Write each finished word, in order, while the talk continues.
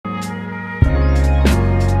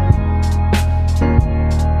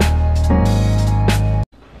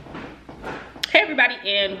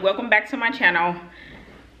and welcome back to my channel.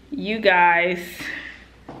 You guys,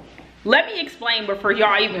 let me explain before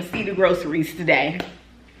y'all even see the groceries today.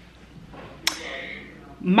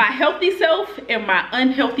 My healthy self and my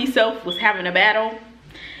unhealthy self was having a battle,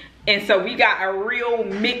 and so we got a real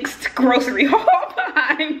mixed grocery haul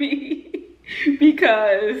behind me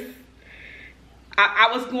because I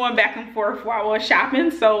was going back and forth while I was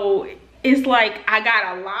shopping. So it's like I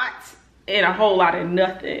got a lot and a whole lot of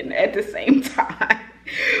nothing at the same time.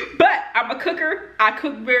 But I'm a cooker. I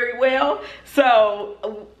cook very well,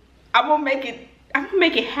 so I'm gonna make it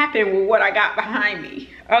happen with what I got behind me.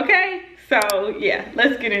 Okay, so yeah,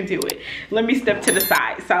 let's get into it. Let me step to the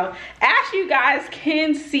side. So as you guys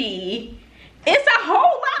can see, it's a whole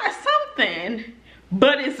lot of something,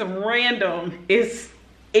 but it's random. It's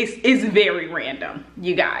very random,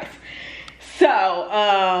 you guys.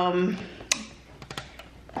 So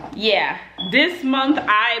yeah, this month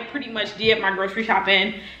I pretty much did my grocery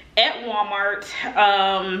shopping at Walmart.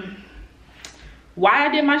 Why I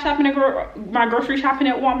did my grocery shopping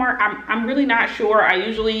at Walmart, I'm really not sure. I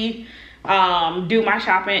usually do my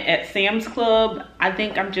shopping at Sam's Club. I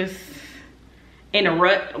think I'm just in a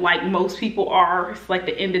rut like most people are. It's like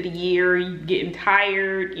the end of the year, you're getting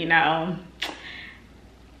tired, you know.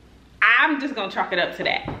 I'm just gonna chalk it up to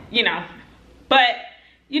that, you know. But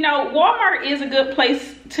you know, Walmart is a good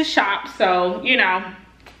place to shop, so you know,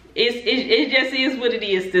 it just is what it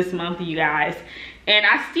is this month, you guys. And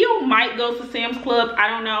I still might go to Sam's Club, I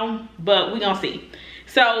don't know, but we gonna see.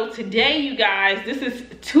 So today, you guys, this is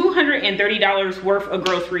 $230 worth of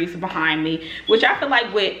groceries behind me, which I feel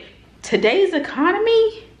like with today's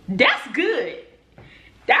economy, that's good.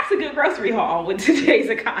 That's a good grocery haul with today's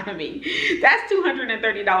economy. That's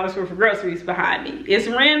 $230 worth of groceries behind me. It's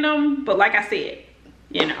random, but like I said,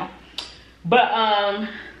 you know. But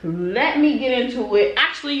let me get into it.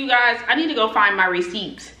 Actually, you guys, I need to go find my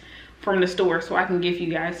receipts from the store so I can give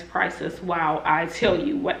you guys prices while I tell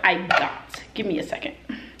you what I got. Give me a second.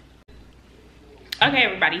 Okay,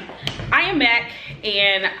 everybody, I am back,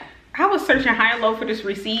 and I was searching high and low for this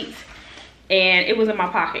receipt, and it was in my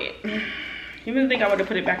pocket. You wouldn't think I would have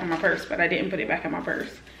put it back in my purse, but I didn't put it back in my purse.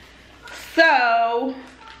 So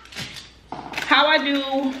how I do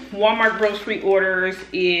Walmart grocery orders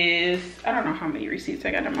is, I don't know how many receipts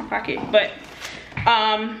I got in my pocket, but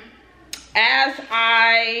as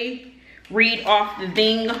I read off the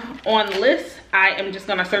thing on the list, I am just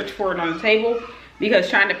gonna search for it on the table, because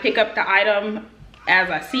trying to pick up the item as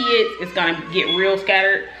I see it, it's gonna get real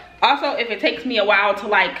scattered. Also, if it takes me a while to,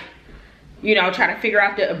 like, you know, try to figure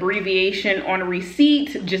out the abbreviation on a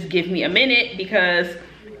receipt, just give me a minute, because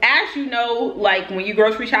as you know, like when you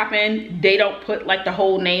grocery shopping, they don't put like the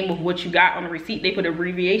whole name of what you got on the receipt, they put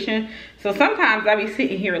abbreviation. So sometimes I be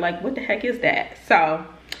sitting here like, what the heck is that? So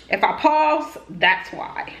if I pause, that's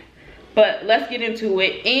why. But let's get into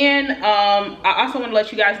it. And I also want to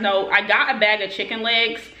let you guys know, I got a bag of chicken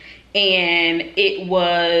legs, and it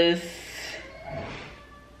was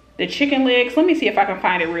the chicken legs, let me see if I can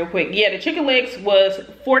find it real quick. Yeah, the chicken legs was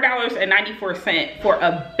 $4.94 for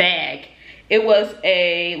a bag. It was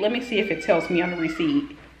a, let me see if it tells me on the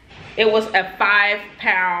receipt. It was a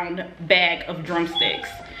 5-pound bag of drumsticks.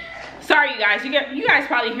 Sorry, you guys. You guys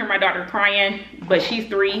probably hear my daughter crying, but she's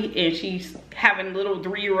 3 and she's having little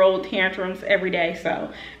 3-year-old tantrums every day.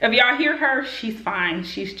 So if y'all hear her, she's fine.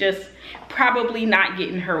 She's just probably not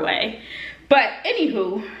getting her way. But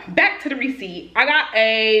anywho, back to the receipt. I got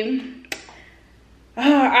a,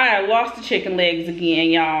 I lost the chicken legs again,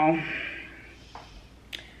 y'all.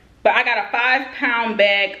 But I got a 5-pound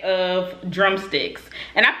bag of drumsticks.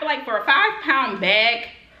 And I feel like for a 5-pound bag,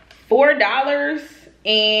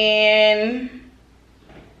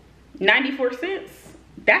 $4.94,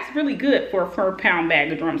 that's really good for a 4-pound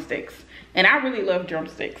bag of drumsticks. And I really love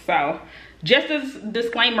drumsticks. So just as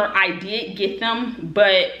disclaimer, I did get them,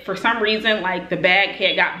 but for some reason, like the bag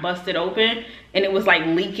had got busted open and it was like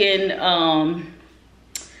leaking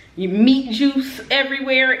meat juice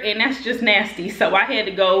everywhere, and that's just nasty. So I had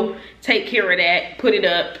to go take care of that, put it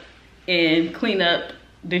up, and clean up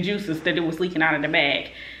the juices that it was leaking out of the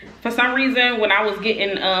bag. For some reason, when I was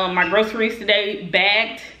getting my groceries today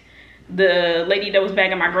bagged, the lady that was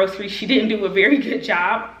bagging my groceries, she didn't do a very good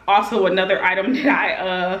job. Also, another item that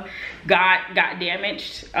I got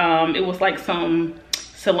damaged. It was like some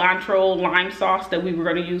cilantro lime sauce that we were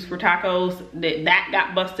going to use for tacos. That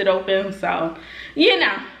got busted open. So, you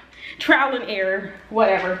know, trial and error,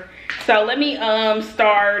 whatever. So let me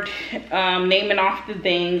start naming off the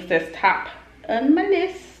things that's top on my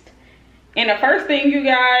list. And the first thing, you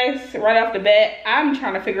guys, right off the bat, I'm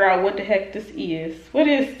trying to figure out what the heck this is. What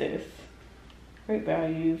is this? Great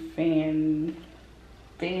Value fan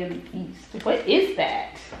Fan Feast. What is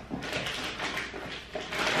that?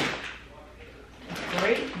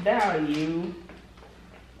 Great value.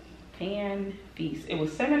 Fan Feast. It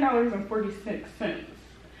was $7.46.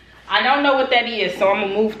 I don't know what that is, so I'm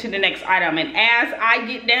gonna move to the next item. And as I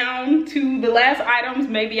get down to the last items,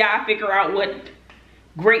 maybe I'll figure out what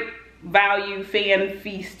Great Value Fan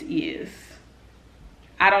Feast is.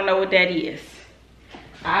 I don't know what that is.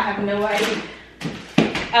 I have no idea.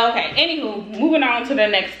 Okay, anywho, moving on to the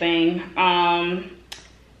next thing.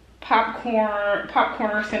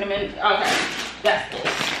 Popcorn cinnamon. Okay, that's this.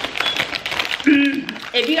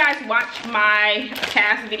 If you guys watch my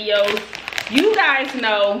past videos, you guys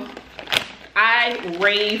know I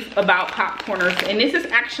rave about popcorners, and this is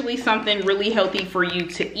actually something really healthy for you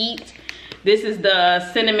to eat. This is the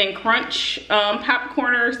Cinnamon Crunch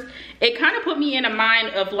popcorners. It kind of put me in a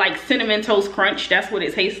mind of like Cinnamon Toast Crunch. That's what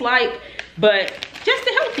it tastes like, but just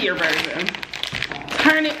a healthier version.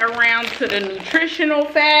 Turn it around to the nutritional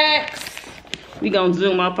facts. We gonna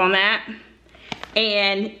zoom up on that.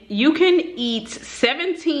 And you can eat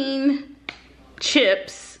 17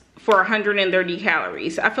 chips for 130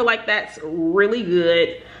 calories. I feel like that's really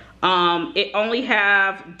good. It only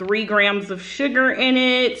have 3 grams of sugar in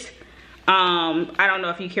it. I don't know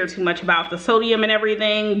if you care too much about the sodium and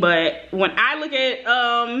everything, but when I look at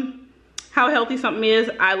how healthy something is,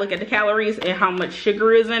 I look at the calories and how much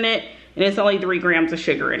sugar is in it, and it's only 3 grams of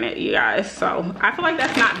sugar in it, you guys. So I feel like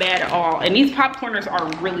that's not bad at all. And these popcorners are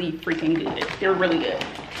really freaking good. They're really good.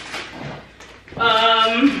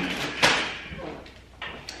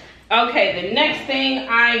 Okay, the next thing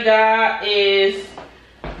I got is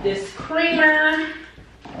this creamer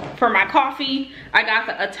for my coffee. I got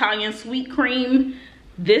the Italian Sweet Cream.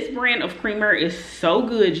 This brand of creamer is so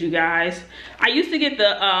good, you guys. I used to get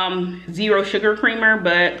the zero sugar creamer,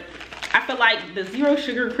 but I feel like the zero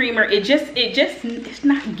sugar creamer, it's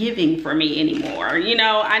not giving for me anymore. You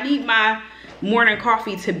know, I need my morning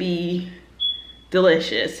coffee to be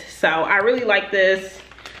delicious. So I really like this.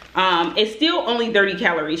 It's still only 30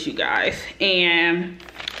 calories, you guys, and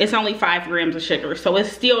it's only 5 grams of sugar. So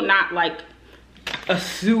it's still not like a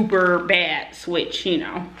super bad switch, you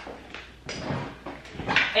know.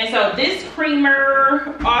 And so this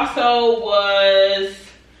creamer also was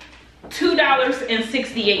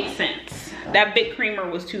 $2.68. That big creamer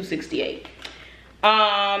was $2.68.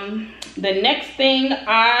 The next thing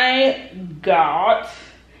I got,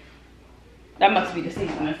 that must be the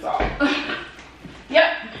seasoning salt.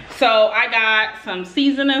 Yep. So I got some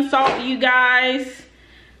seasoning salt, you guys,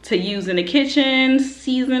 to use in the kitchen,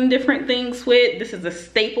 season different things with. This is a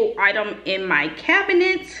staple item in my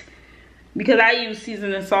cabinet because I use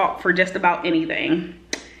seasoning salt for just about anything.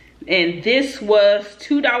 And this was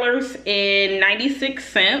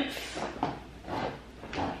 $2.96.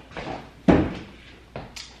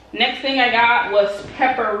 Next thing I got was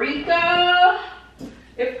paprika.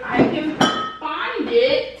 If I can find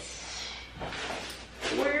it.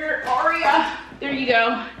 Where are ya? There you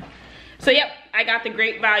go. So yep, I got the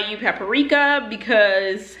Great Value paprika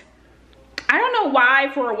because I don't know why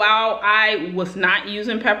for a while I was not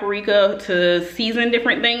using paprika to season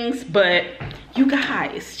different things, but you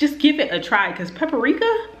guys, just give it a try because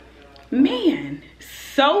paprika, man,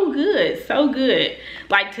 so good, so good.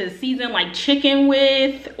 Like to season like chicken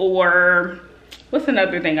with, or what's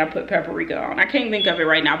another thing I put paprika on? I can't think of it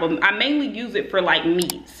right now, but I mainly use it for like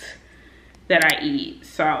meats that I eat.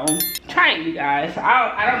 So try it, you guys.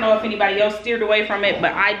 I don't know if anybody else steered away from it,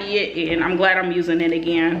 but I did, and I'm glad I'm using it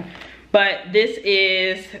again. But this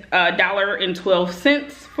is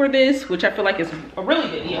 $1.12 for this, which I feel like is a really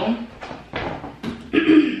good deal.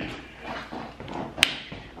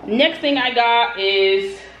 Next thing I got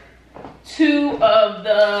is 2 of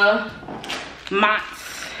the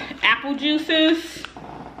Mott's apple juices,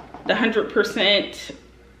 the 100%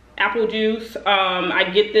 apple juice. I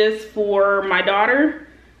get this for my daughter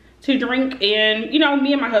to drink, and you know,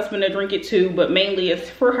 me and my husband to drink it too, but mainly it's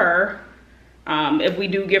for her. If we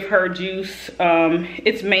do give her juice,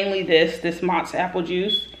 it's mainly this Mott's apple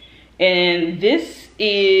juice, and this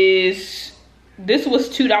was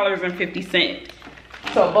 $2.50.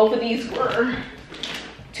 So both of these were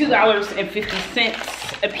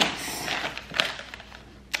 $2.50 a piece,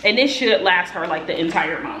 and this should last her like the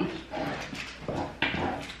entire month.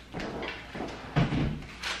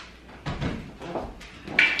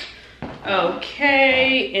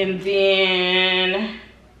 Okay, and then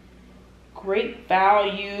Great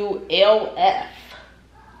Value LF.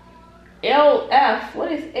 LF,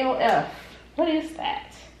 what is LF? What is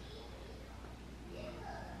that?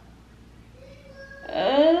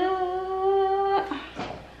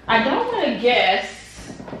 I don't want to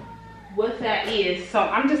guess what that is. So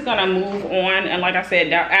I'm just gonna move on, and like I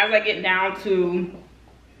said, as I get down to,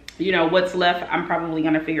 you know, what's left, I'm probably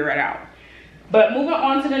gonna figure it out. But moving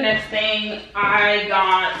on to the next thing, I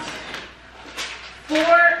got 4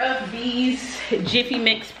 of these Jiffy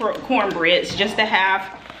Mix cornbreads just to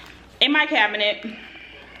have in my cabinet.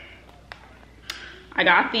 I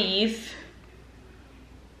got these,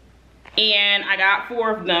 and I got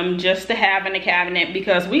 4 of them just to have in the cabinet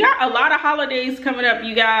because we got a lot of holidays coming up,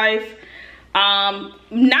 you guys.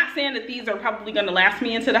 Not saying that these are probably gonna last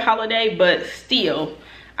me into the holiday, but still,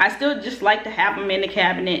 I still just like to have them in the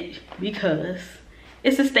cabinet because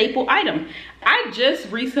it's a staple item. I just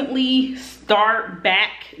recently start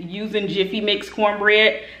back using Jiffy Mix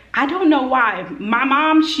cornbread. I don't know why. My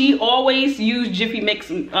mom, she always used Jiffy Mix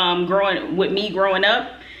growing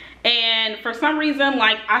up. And for some reason,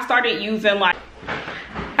 like, I started using, like,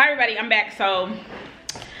 hi everybody, I'm back. So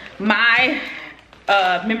my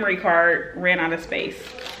memory card ran out of space.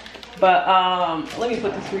 But let me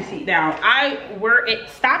put this receipt down. It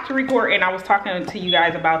stopped to record and I was talking to you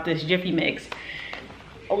guys about this Jiffy Mix.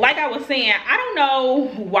 Like I was saying, I don't know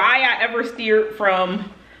why I ever steered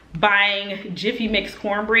from buying Jiffy Mix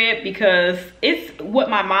cornbread because it's what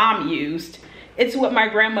my mom used. It's what my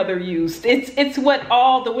grandmother used. It's what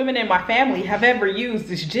all the women in my family have ever used,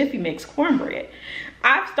 is Jiffy Mix cornbread.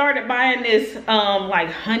 I've started buying this like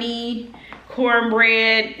honey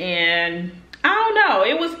cornbread, and I don't know,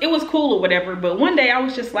 it was cool or whatever, but one day I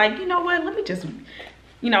was just like, you know what, let me just,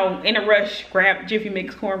 you know, in a rush, grab Jiffy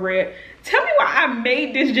Mix cornbread. Tell me why I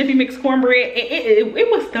made this Jiffy Mix cornbread.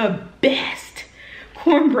 It was the best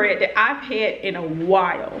cornbread that I've had in a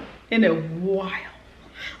while.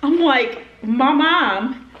 I'm like, my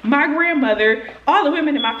mom, my grandmother, all the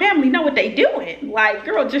women in my family know what they doing. Like,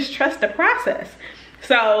 girl, just trust the process.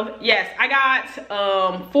 So yes, I got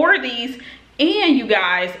 4 of these. And you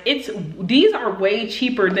guys, these are way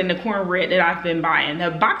cheaper than the cornbread that I've been buying.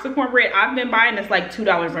 The box of cornbread I've been buying is like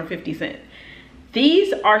 $2.50.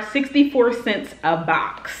 These are 64 cents a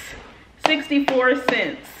box. 64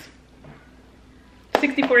 cents.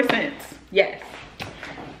 64 cents. Yes.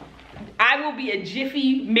 I will be a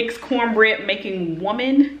Jiffy Mix cornbread making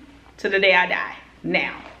woman to the day I die.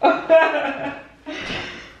 Now.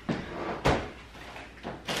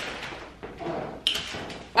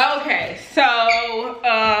 Okay, so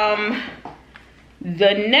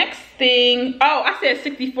the next thing, oh, I said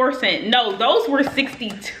 64 cents. No, those were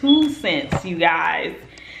 62 cents, you guys.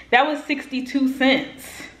 That was 62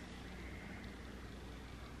 cents.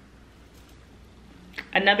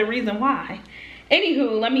 Another reason why.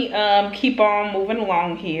 Anywho, let me keep on moving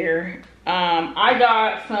along here. I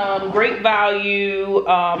got some Great Value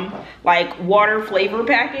like water flavor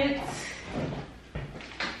packets.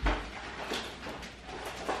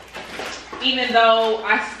 Even though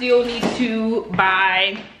I still need to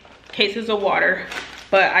buy cases of water,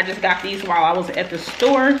 but I just got these while I was at the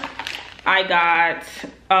store. I got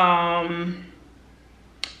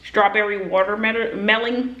strawberry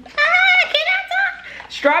watermelon.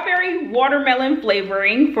 Strawberry watermelon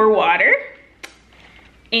flavoring for water.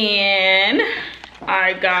 And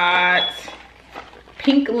I got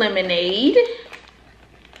pink lemonade.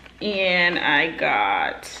 And I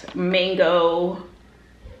got mango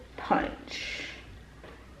punch.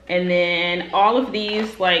 And then all of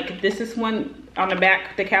these, like, this is one on the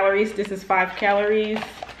back, the calories, this is 5 calories,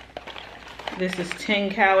 this is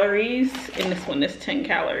 10 calories, and this one is 10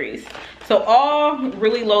 calories. So all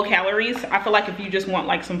really low calories. I feel like if you just want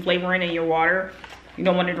like some flavoring in your water, you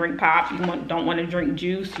don't want to drink pop, you don't want to drink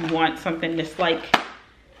juice, you want something that's like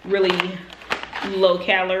really low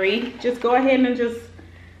calorie, just go ahead and just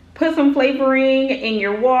put some flavoring in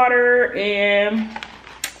your water, and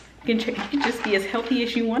you can just be as healthy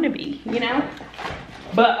as you want to be, you know.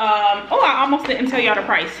 But oh, I almost didn't tell y'all the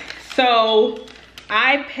price. So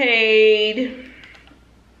I paid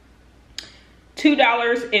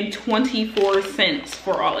 $2.24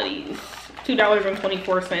 for all of these.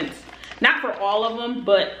 $2.24. Not for all of them,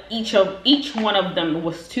 but each one of them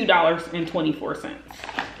was $2.24.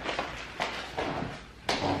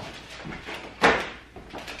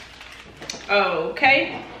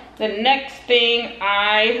 Okay, the next thing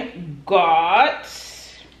I got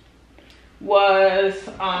was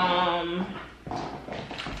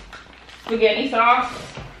spaghetti sauce.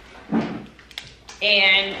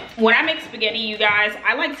 And when I make spaghetti, you guys,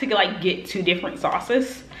 I like to like get 2 different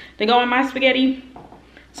sauces to go in my spaghetti.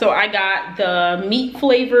 So I got the meat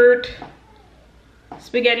flavored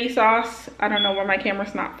spaghetti sauce. I don't know why my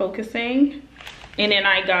camera's not focusing. And then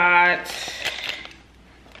I got,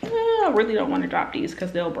 I really don't want to drop these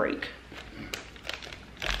because they'll break.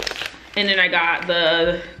 And then I got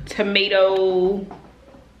the tomato,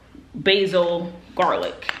 basil,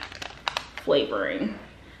 garlic flavoring.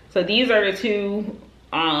 So these are the two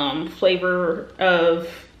flavor of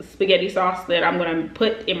spaghetti sauce that I'm gonna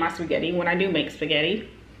put in my spaghetti when I do make spaghetti.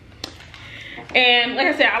 And like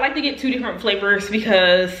I said, I like to get 2 different flavors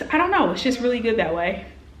because I don't know, it's just really good that way.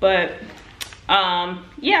 But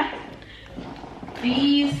yeah,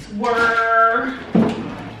 these were,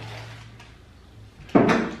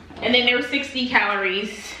 and then they're 60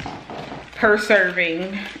 calories per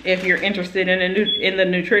serving if you're interested in the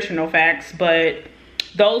nutritional facts. But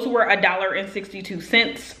those were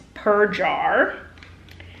 $1.62 per jar.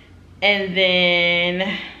 And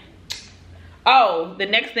then, oh, the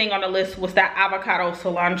next thing on the list was that avocado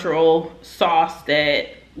cilantro sauce that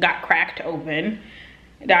got cracked open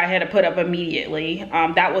that I had to put up immediately.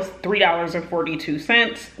 That was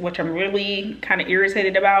 $3.42, which I'm really kind of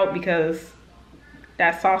irritated about because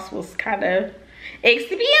that sauce was kind of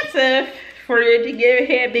expensive for it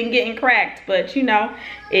to have been getting cracked. But you know,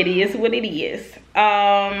 it is what it is.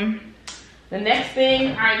 The next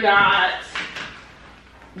thing I got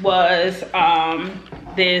was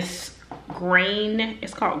this grain,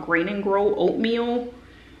 it's called Grain and Grow oatmeal.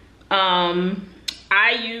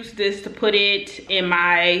 I use this to put it in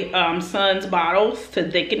my son's bottles to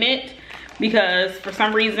thicken it because for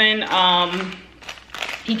some reason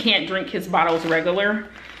he can't drink his bottles regular.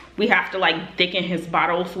 We have to like thicken his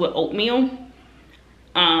bottles with oatmeal.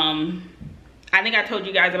 I think I told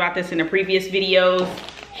you guys about this in the previous videos.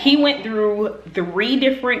 He went through 3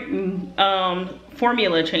 different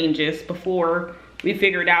formula changes before we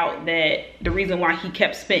figured out that the reason why he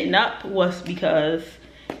kept spitting up was because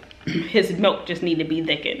his milk just needed to be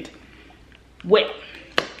thickened. Well,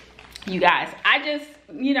 you guys, I just,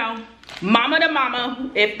 you know, mama to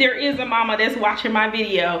mama, if there is a mama that's watching my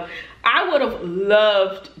video, I would have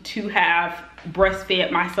loved to have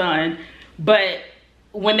breastfed my son. But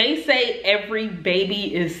when they say every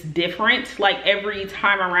baby is different, like every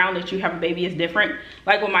time around that you have a baby is different.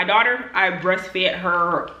 Like with my daughter, I breastfed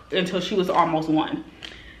her until she was almost 1.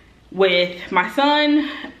 With my son,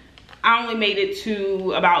 I only made it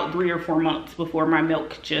to about 3 or 4 months before my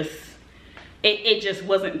milk just, it just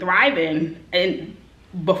wasn't thriving. And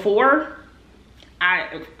before,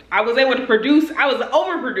 I was able to produce, I was an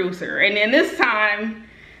overproducer. And then this time,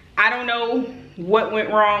 I don't know what went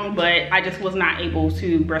wrong, but I just was not able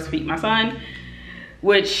to breastfeed my son,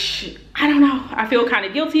 which I don't know, I feel kind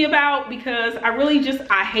of guilty about because I really just,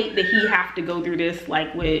 I hate that he have to go through this,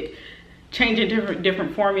 like with changing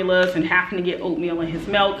different formulas and having to get oatmeal in his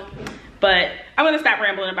milk. But I'm gonna stop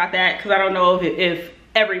rambling about that because I don't know if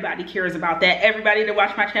everybody cares about that. Everybody that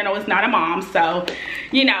watch my channel is not a mom, so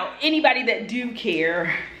you know, anybody that do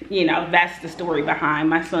care, you know, that's the story behind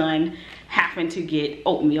my son having to get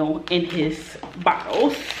oatmeal in his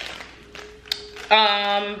bottles.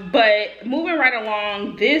 But moving right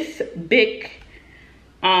along, this big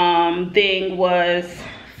thing was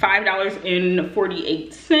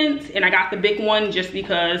 $5.48, and I got the big one just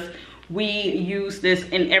because we use this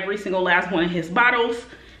in every single last one of his bottles,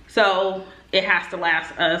 so it has to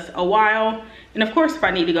last us a while. And of course, if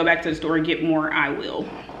I need to go back to the store and get more, I will.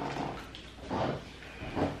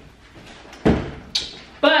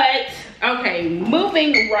 But okay,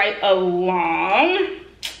 moving right along.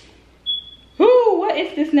 Whoo, what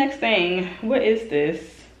is this next thing? What is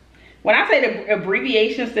this? When I say the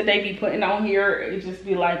abbreviations that they be putting on here, it just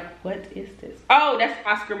be like, what is this? Oh, that's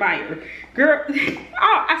Oscar Mayer. Girl,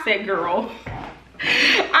 oh, I said girl.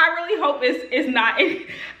 I really hope it's not, I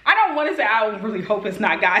don't want to say I really hope it's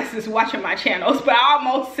not guys that's watching my channels, but I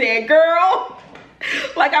almost said girl.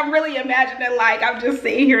 Like I'm really imagining like I'm just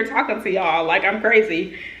sitting here talking to y'all like I'm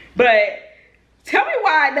crazy. But tell me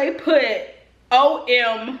why they put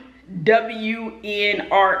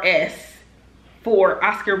OMWNRS for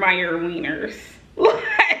Oscar Mayer wieners.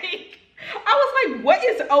 Like, I was like, what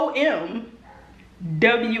is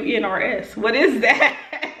OMWNRS? What is that?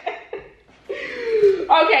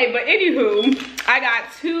 Okay, but anywho, I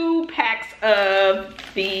got 2 packs of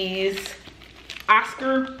these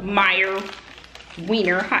Oscar Mayer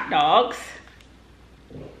wiener hot dogs.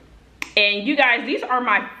 And you guys, these are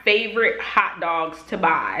my favorite hot dogs to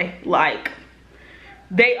buy. Like,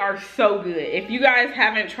 they are so good. If you guys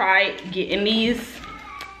haven't tried getting these,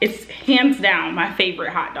 it's hands down my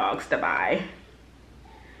favorite hot dogs to buy.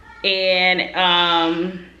 And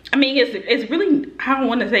I mean, it's really, I don't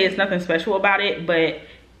want to say it's nothing special about it, but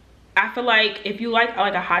I feel like if you like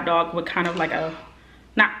a hot dog with kind of like a,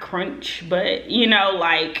 not crunch, but you know,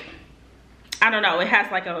 like, I don't know, it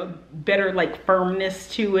has like a better like firmness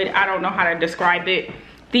to it. I don't know how to describe it.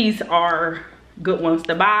 These are good ones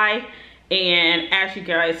to buy. And as you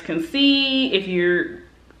guys can see, if you're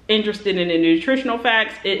interested in the nutritional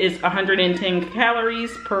facts, it is 110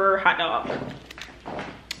 calories per hot dog.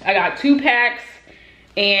 I got 2 packs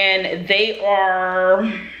and they are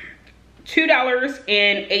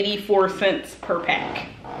 $2.84 per pack.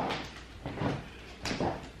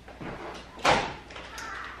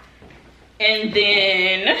 And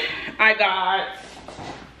then I got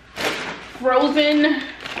frozen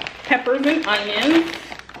peppers and onions.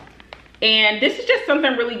 And this is just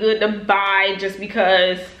something really good to buy just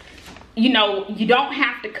because, you know, you don't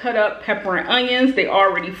have to cut up pepper and onions. They're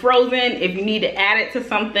already frozen. If you need to add it to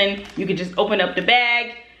something, you can just open up the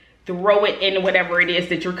bag, throw it in whatever it is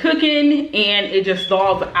that you're cooking, and it just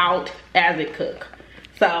thaws out as it cooks.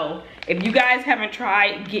 So if you guys haven't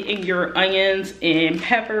tried getting your onions and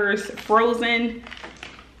peppers frozen,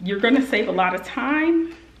 you're gonna save a lot of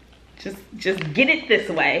time. Just get it this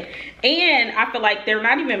way. And I feel like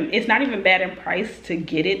it's not even bad in price to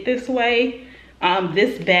get it this way.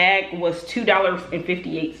 This bag was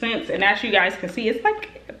 $2.58, and as you guys can see, it's like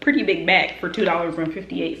a pretty big bag for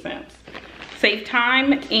 $2.58. Save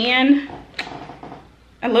time and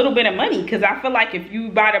a little bit of money, because I feel like if you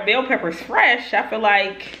buy the bell peppers fresh, I feel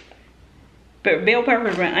like bell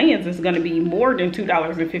peppers and onions is going to be more than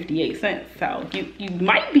 $2.58. So you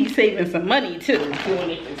might be saving some money too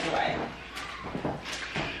doing it this way.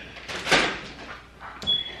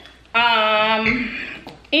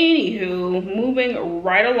 Anywho, moving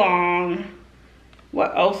right along,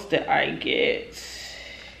 what else did I get?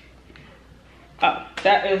 Oh,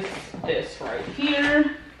 that is this right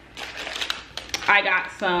here. I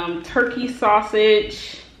got some turkey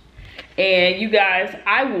sausage. And you guys,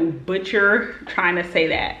 I will butcher trying to say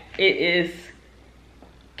that. It is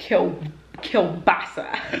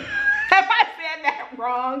kielbasa. If I said that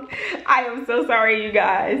wrong, I am so sorry, you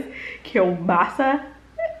guys. Kielbasa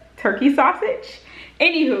turkey sausage.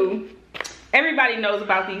 Anywho, everybody knows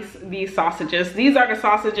about these sausages. These are the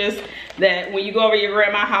sausages that when you go over to your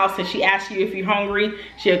grandma's house and she asks you if you're hungry,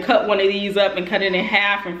 she'll cut one of these up and cut it in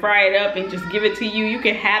half and fry it up and just give it to you. You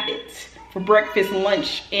can have it for breakfast,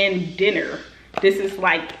 lunch, and dinner. This is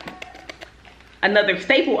like another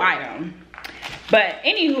staple item. But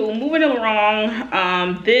anywho, moving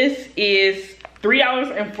along, this is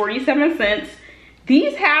 $3.47.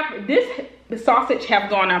 The sausage have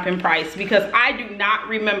gone up in price because I do not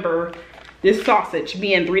remember this sausage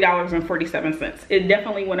being $3.47. It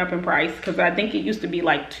definitely went up in price because I think it used to be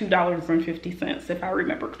like $2.50 if I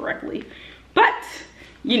remember correctly. But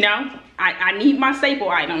you know, I need my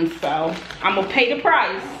staple items, so I'm gonna pay the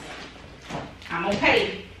price. I'm gonna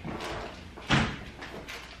pay.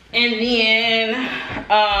 And then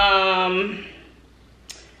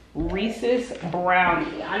Reese's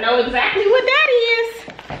brownie. I know exactly what that is.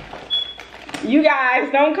 You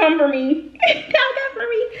guys, don't come for me. Don't come for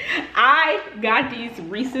me. I got these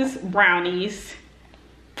Reese's brownies.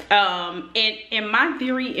 And in my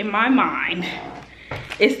theory, in my mind,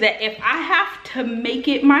 is that if I have to make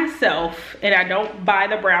it myself and I don't buy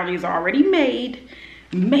the brownies already made,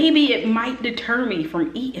 maybe it might deter me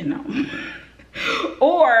from eating them.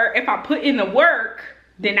 Or if I put in the work,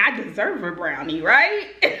 then I deserve a brownie, right?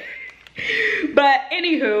 But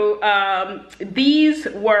anywho, these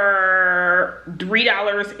were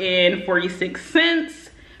 $3.46,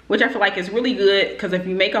 which I feel like is really good because if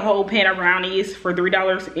you make a whole pan of brownies for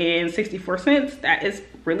 $3.64, that is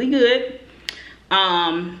really good.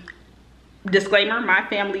 Disclaimer, my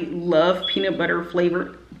family love peanut butter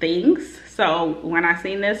flavored things, so when I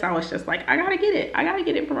seen this, I was just like, I gotta get it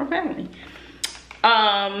for my family.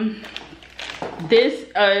 This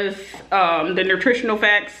is the nutritional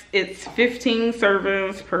facts. It's 15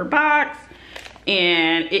 servings per box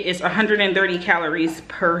and it is 130 calories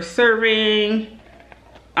per serving.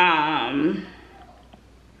 I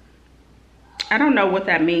don't know what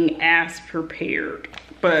that means as prepared,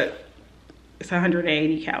 but it's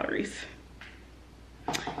 180 calories.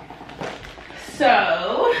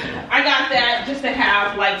 So I got that just to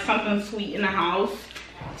have like something sweet in the house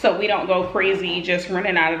so we don't go crazy just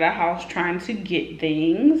running out of the house trying to get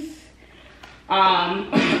things.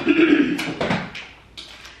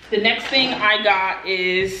 The next thing I got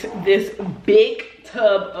is this big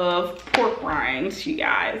tub of pork rinds, you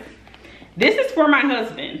guys. This is for my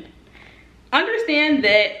husband. Understand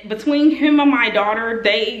that between him and my daughter,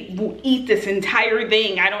 they will eat this entire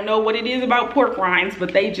thing. I don't know what it is about pork rinds,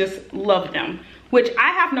 but they just love them, which I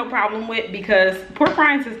have no problem with because pork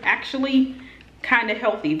rinds is actually kind of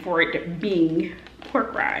healthy for it being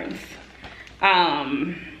pork rinds.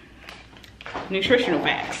 Nutritional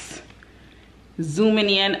facts. Zooming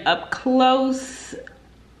in up close.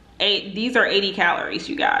 These are 80 calories,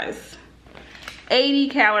 you guys. 80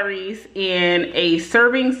 calories, and a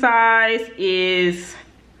serving size is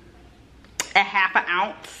a half an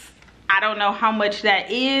ounce. I don't know how much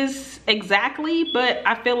that is exactly, but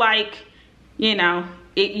I feel like, you know,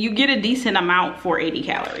 you get a decent amount for 80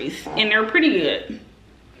 calories, and they're pretty good.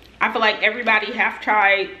 I feel like everybody have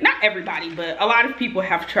tried, not everybody, but a lot of people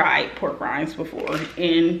have tried pork rinds before,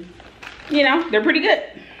 and you know, they're pretty good.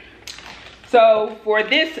 So for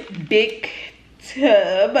this big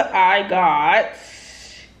tub, I got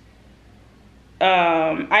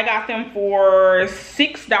them for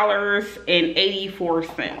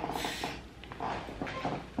 $6.84.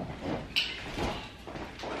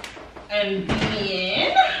 And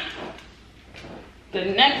then the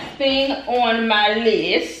next thing on my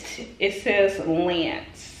list, it says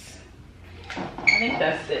Lance. I think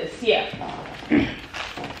that's this, yeah.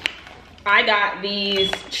 I got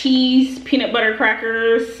these cheese peanut butter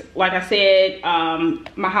crackers. Like I said,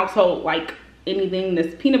 my household like anything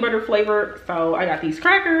that's peanut butter flavored, so I got these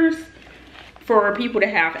crackers for people to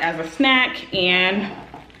have as a snack. And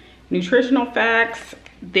nutritional facts,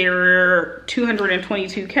 they're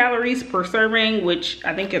 222 calories per serving, which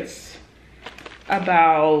I think it's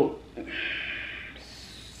about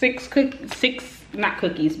six crackers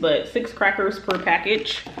per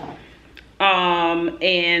package.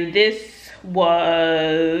 And this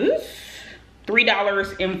was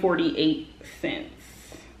 $3.48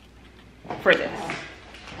 for this.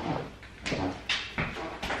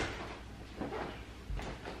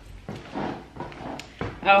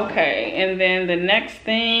 Okay, and then the next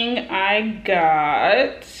thing I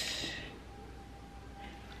got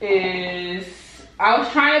is, I was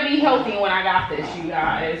trying to be healthy when I got this, you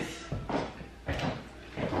guys.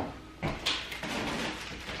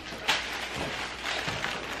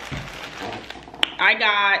 I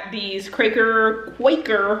got these Quaker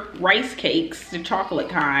rice cakes, the chocolate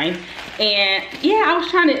kind. And yeah, I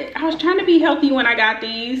was trying to be healthy when I got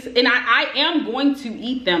these, and I am going to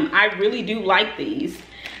eat them. I really do like these.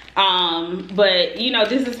 But you know,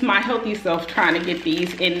 this is my healthy self trying to get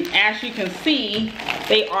these, and as you can see,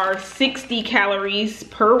 they are 60 calories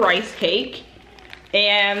per rice cake.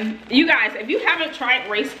 And you guys, if you haven't tried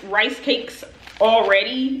rice cakes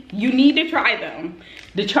already, you need to try them.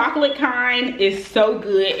 The chocolate kind is so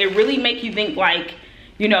good. It really make you think, like,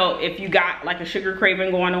 you know, if you got like a sugar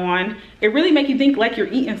craving going on, it really make you think like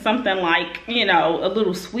you're eating something like, you know, a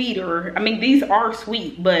little sweeter. I mean, these are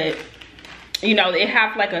sweet, but you know, it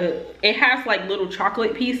has like little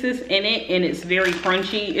chocolate pieces in it, and it's very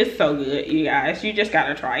crunchy. It's so good, you guys. You just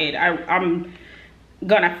gotta try it. I'm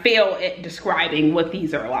gonna fail at describing what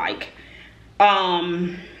these are like.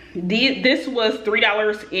 This was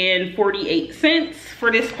 $3.48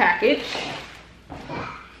 for this package.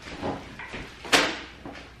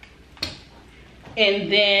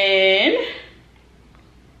 And then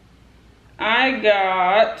I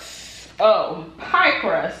got, pie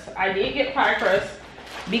crust. I did get pie crust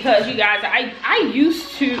because, you guys, I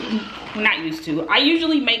usually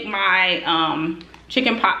make my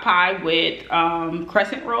chicken pot pie with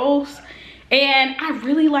crescent rolls, and I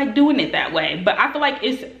really like doing it that way. But I feel like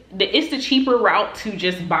it's the cheaper route to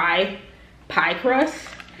just buy pie crust.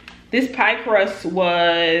 This pie crust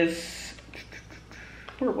was,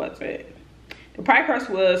 where was it? The pie crust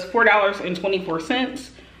was $4.24.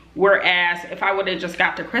 Whereas if I would have just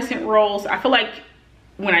got the crescent rolls, I feel like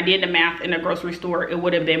when I did the math in the grocery store, it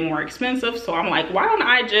would have been more expensive. So I'm like, why don't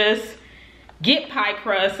I just get pie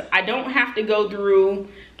crust? I don't have to go through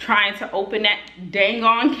trying to open that dang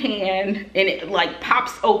on can, and it like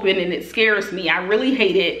pops open and it scares me. I really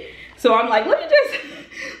hate it. So I'm like, let me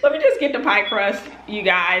just get the pie crust, you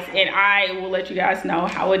guys, and I will let you guys know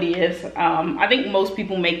how it is. I think most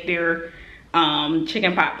people make their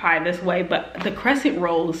chicken pot pie this way, but the crescent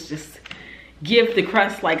rolls just give the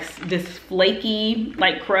crust like this flaky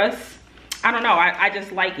like crust. I don't know, I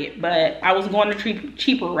just like it. But I was going the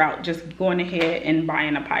cheaper route, just going ahead and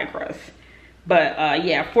buying a pie crust. But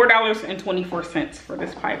yeah, $4.24 for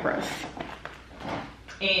this pie crust.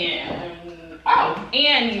 And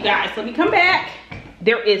and you guys, let me come back.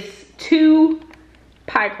 There is 2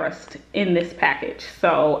 pie crusts in this package,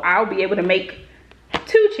 so I'll be able to make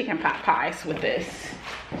 2 chicken pot pies with this.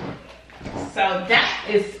 So that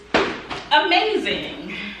is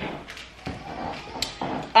amazing.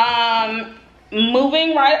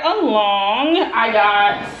 Moving right along, I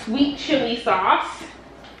got sweet chili sauce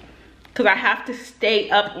because I have to stay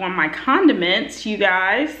up on my condiments, you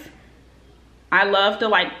guys. I love to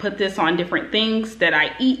like put this on different things that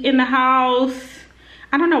I eat in the house.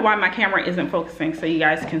 I don't know why my camera isn't focusing so you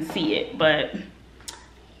guys can see it, but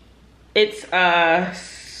it's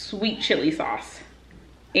sweet chili sauce.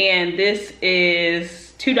 And this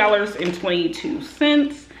is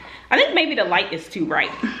 $2.22. I think maybe the light is too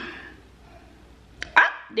bright.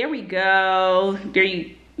 Ah, there we go. There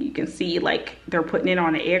you can see like they're putting it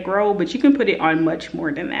on an egg roll, but you can put it on much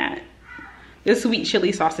more than that. This sweet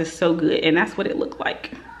chili sauce is so good, and that's what it looked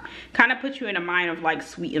like. Kind of puts you in a mind of like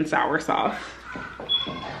sweet and sour sauce.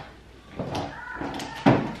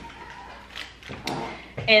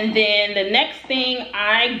 And then the next thing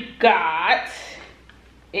I got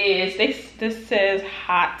is this says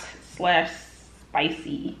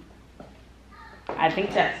hot/spicy. I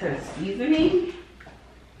think that says seasoning.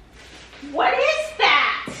 What is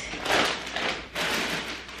that?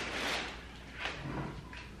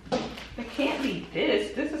 It can't be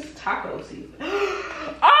this. This is taco season.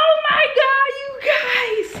 Oh my god, you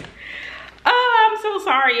guys. Oh, I'm so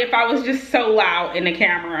sorry if I was just so loud in the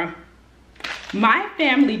camera. My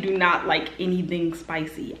family do not like anything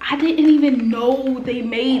spicy. I didn't even know they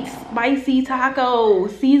made spicy taco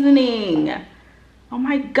seasoning. Oh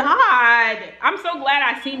my god. I'm so glad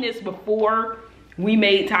I seen this before we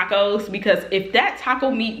made tacos, because if that taco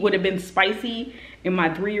meat would have been spicy and my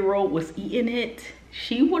 3-year-old was eating it,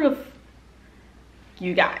 she would have,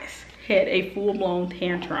 you guys, had a full-blown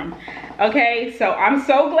tantrum. Okay, so I'm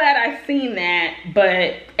so glad I seen that,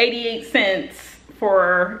 but 88 cents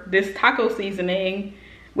for this taco seasoning,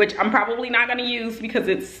 which I'm probably not gonna use because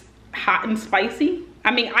it's hot and spicy.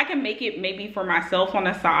 I mean, I can make it maybe for myself on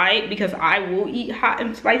the side because I will eat hot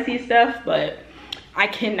and spicy stuff, but I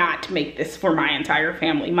cannot make this for my entire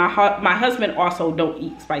family. My husband also don't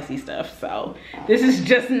eat spicy stuff, so this is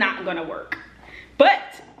just not gonna work.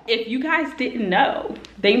 But if you guys didn't know,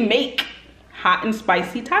 they make hot and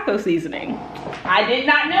spicy taco seasoning. I did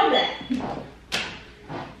not know that.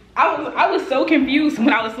 I was so confused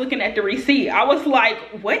when I was looking at the receipt. I was like,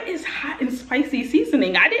 what is hot and spicy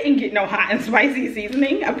seasoning? I didn't get no hot and spicy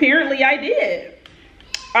seasoning. Apparently I did.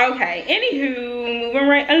 Okay, anywho, moving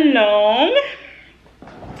right along.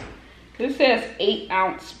 This says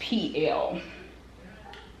 8-ounce PL.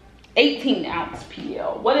 18-ounce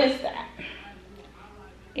PL. What is that?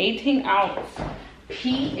 18-ounce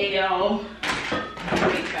PL.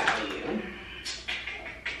 Great value.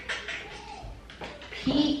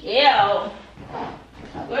 PL.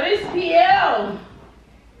 What is PL?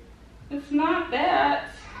 It's not that.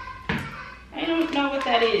 I don't know what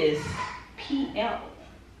that is. PL.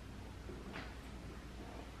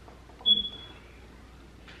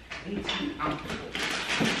 18 ounces.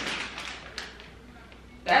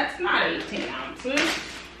 That's not 18 ounces.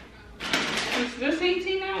 Is this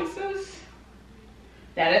 18 ounces?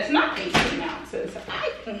 That is not 18 ounces.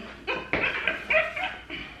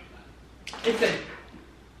 It's a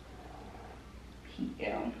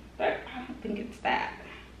PL, but I don't think it's that.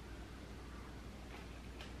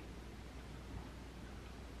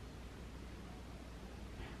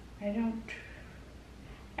 I don't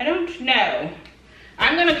know.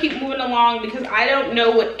 I'm gonna keep moving along because I don't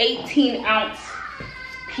know what 18-ounce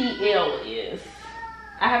PL is.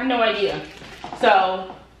 I have no idea.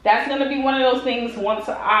 So that's gonna be one of those things once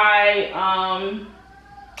I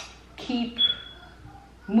keep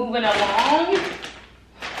moving along.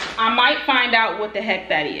 I might find out what the heck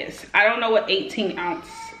that is. I don't know what 18-ounce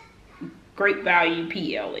Great Value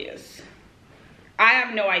PL is. I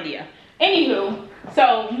have no idea. Anywho,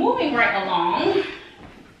 so moving right along,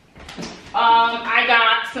 I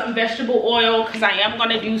got some vegetable oil because I am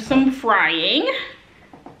gonna do some frying.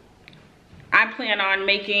 I plan on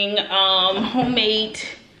making homemade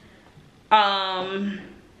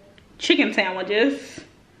chicken sandwiches.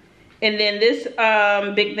 And then this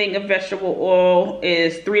big thing of vegetable oil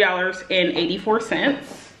is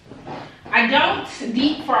 $3.84. I don't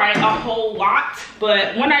deep fry a whole lot,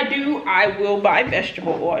 but when I do, I will buy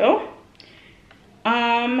vegetable oil.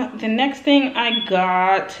 The next thing I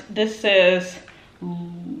got, this says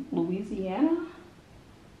Louisiana.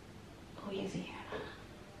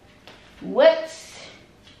 What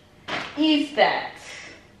is that?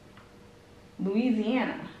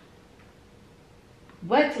 Louisiana.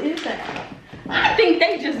 What is that? I think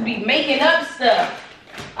they just be making up stuff.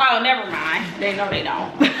 Oh, never mind. They know they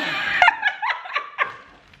don't.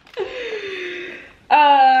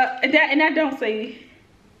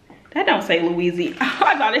 That don't say Louisiana.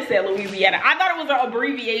 I thought it said Louisiana. I thought it was an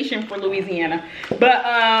abbreviation for Louisiana. But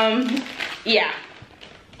yeah.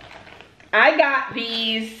 I got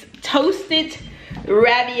these toasted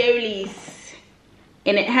raviolis,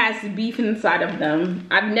 and it has beef inside of them.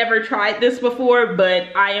 I've never tried this before, but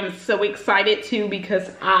I am so excited too because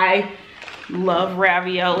I love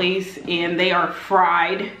raviolis and they are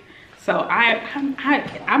fried. So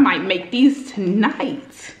I might make these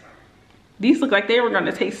tonight. These look like they were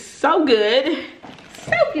gonna taste so good.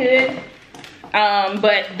 So good.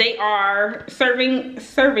 But they are serving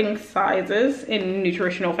sizes in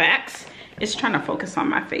nutritional facts. It's trying to focus on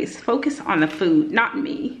my face. Focus on the food, not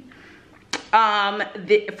me.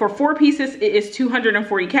 For 4 pieces, it is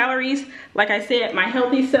 240 calories. Like I said, my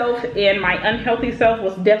healthy self and my unhealthy self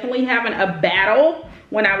was definitely having a battle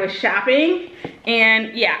when I was shopping.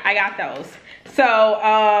 And yeah, I got those. So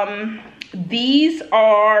these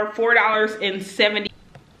are $4.70.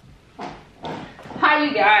 Hi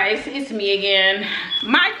you guys, it's me again.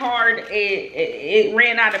 My card, it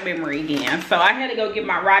ran out of memory again. So I had to go get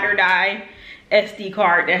my ride or die SD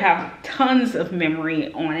card that have tons of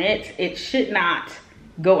memory on it. It should not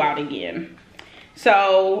go out again.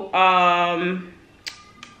 So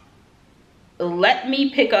let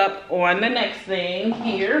me pick up on the next thing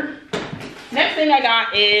here. Next thing I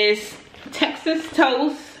got is Texas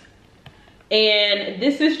toast. And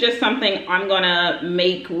this is just something I'm gonna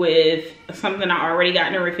make with something I already got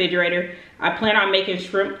in the refrigerator. I plan on making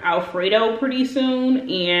shrimp Alfredo pretty soon,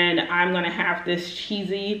 and I'm gonna have this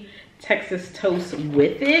cheesy Texas toast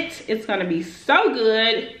with it. It's gonna be so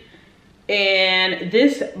good. And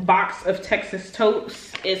this box of Texas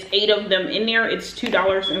toast is 8 of them in there. It's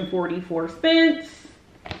 $2.44.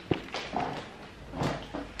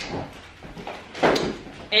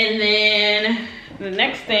 And then the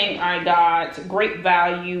next thing I got, Great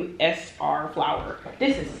Value SR flour.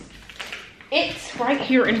 This is it right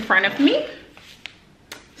here in front of me.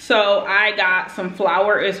 So I got some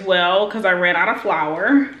flour as well because I ran out of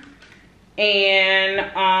flour.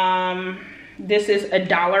 And this is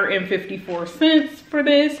 $1.54 for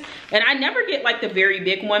this. And I never get like the very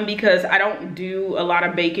big one because I don't do a lot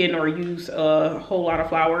of baking or use a whole lot of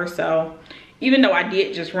flour. So even though I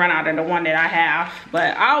did just run out of the one that I have,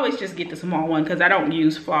 but I always just get the small one because I don't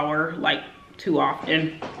use flour like too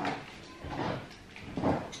often.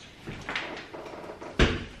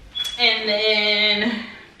 And then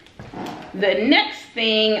the next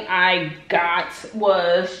thing I got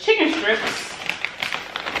was chicken strips.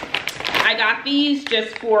 I got these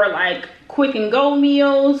just for like quick and go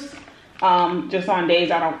meals, just on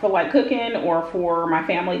days I don't feel like cooking, or for my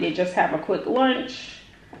family to just have a quick lunch.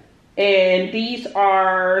 And these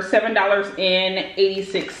are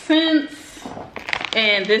 $7.86.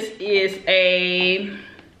 And this is a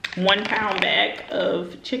 1 pound bag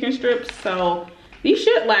of chicken strips. So these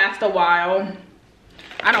should last a while.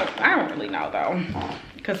 I don't really know though,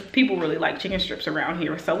 because people really like chicken strips around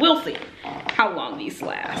here. So we'll see how long these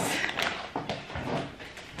last.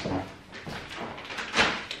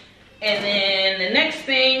 And then the next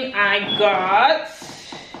thing I got,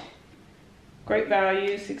 Great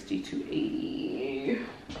Value, $62.80.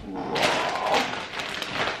 Wow.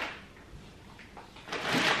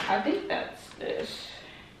 I think that's this.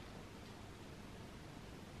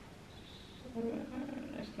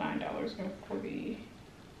 It's $9.40.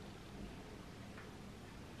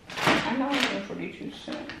 $9.42.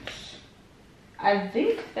 I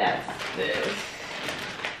think that's this.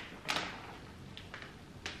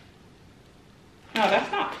 No,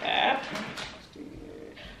 that's not that.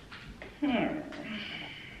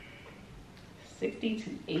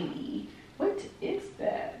 62.80. What is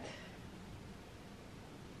that?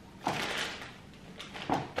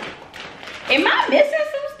 Am I missing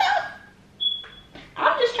some stuff?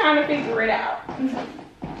 I'm just trying to figure it out.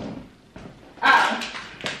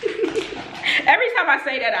 Every time I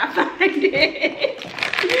say that, I find it.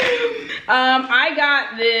 I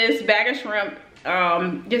got this bag of shrimp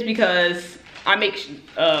just because I make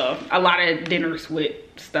a lot of dinners with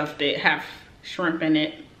stuff that have shrimp in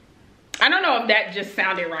it. I don't know if that just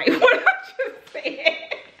sounded right, what I just said.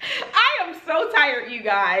 I am so tired, you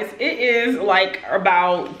guys. It is like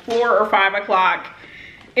about 4 or 5 o'clock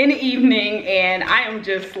in the evening, and I am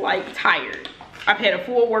just like tired. I've had a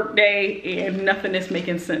full work day and nothing is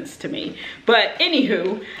making sense to me. But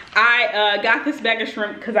anywho, I got this bag of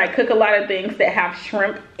shrimp because I cook a lot of things that have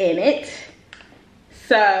shrimp in it.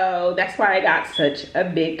 So that's why I got such a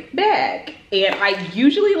big bag. And I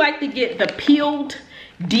usually like to get the peeled,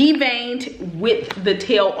 deveined with the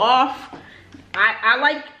tail off. I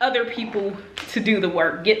like other people to do the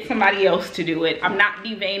work. Get somebody else to do it. I'm not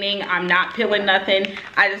deveining. I'm not peeling nothing.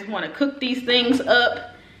 I just want to cook these things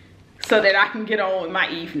up so that I can get on with my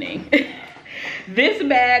evening. This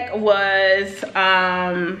bag was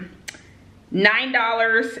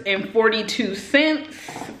 $9.42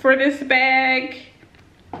 for this bag.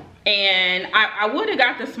 And I would have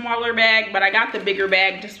got the smaller bag, but I got the bigger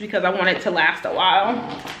bag just because I wanted it to last a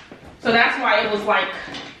while. So that's why it was like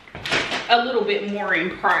a little bit more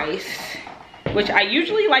in price. which I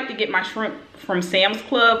usually like to get my shrimp from Sam's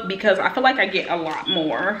Club because I feel like I get a lot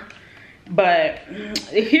more. But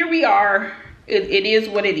here we are. It is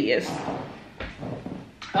what it is.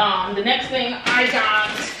 The next thing I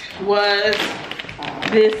got was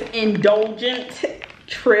this Indulgent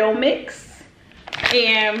trail mix.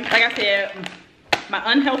 And like I said, my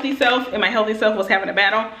unhealthy self and my healthy self was having a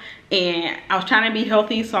battle. And I was trying to be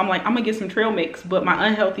healthy, so I'm like, I'm gonna get some trail mix. But my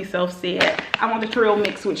unhealthy self said, I want the trail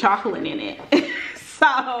mix with chocolate in it.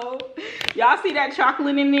 So, y'all see that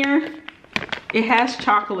chocolate in there? It has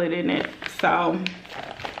chocolate in it. So,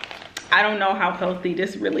 I don't know how healthy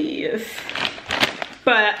this really is.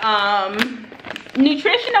 But,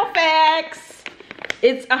 nutritional facts.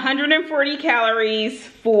 It's 140 calories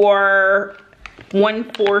for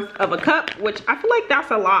 1/4 of a cup, which I feel like that's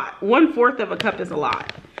a lot. 1/4 of a cup is a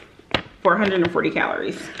lot for 140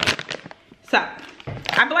 calories. So,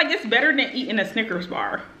 I feel like it's better than eating a Snickers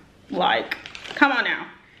bar. Like, come on now.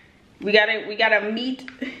 We gotta meet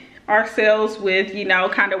ourselves with, you know,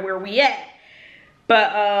 kind of where we at.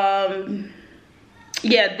 But,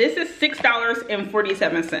 yeah, this is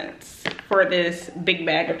 $6.47 for this big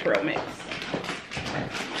bag of trail mix.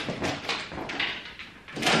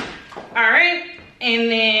 All right,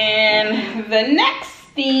 and then the next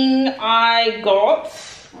thing I got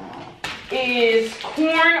is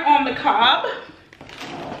corn on the cob.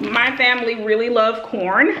 My family really love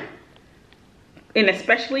corn, and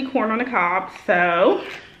especially corn on the cob. So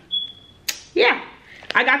yeah,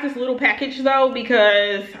 I got this little package though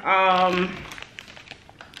because I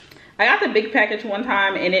got the big package one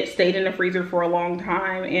time and it stayed in the freezer for a long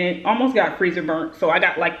time and it almost got freezer burnt. So I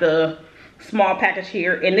got like the small package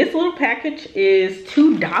here, and this little package is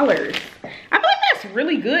 $2. I feel like that's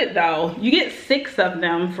really good though. You get 6 of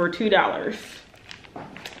them for $2.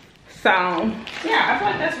 So yeah, I feel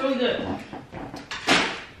like that's really good.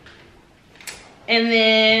 And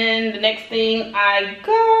then the next thing I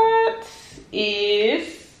got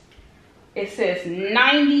is, it says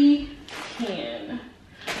 90/10.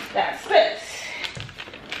 That's this.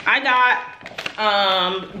 I got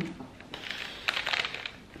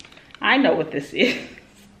I know what this is.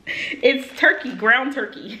 It's turkey, ground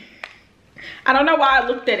turkey. I don't know why I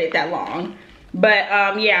looked at it that long. But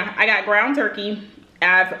yeah, I got ground turkey.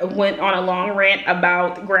 I've went on a long rant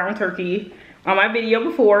about ground turkey on my video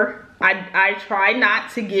before. I try not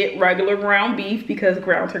to get regular ground beef because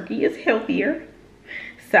ground turkey is healthier.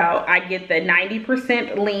 So I get the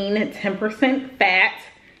 90% lean, 10% fat.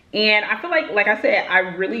 And I feel like I said, I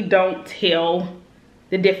really don't tell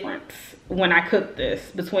the difference when I cook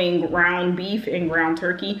this between ground beef and ground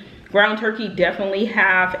turkey. Ground turkey definitely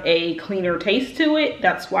have a cleaner taste to it.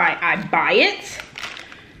 That's why I buy it.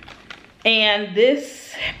 And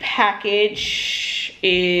this package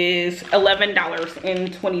is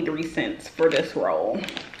 $11.23 for this roll.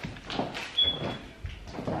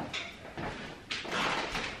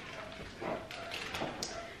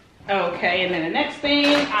 Okay, and then the next thing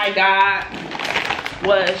I got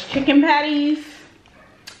was chicken patties.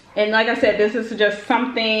 And like I said, this is just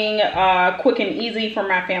something quick and easy for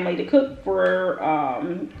my family to cook for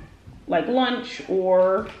like lunch,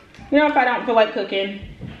 or, you know, if I don't feel like cooking.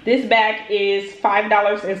 This bag is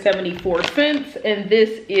 $5.74, and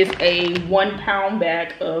this is a 1-pound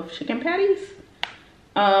bag of chicken patties.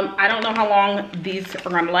 I don't know how long these are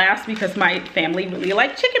gonna last because my family really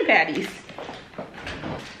like chicken patties.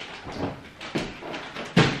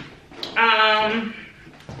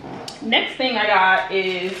 Next thing I got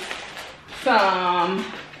is some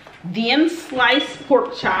thin sliced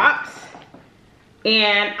pork chops.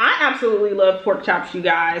 And I absolutely love pork chops, you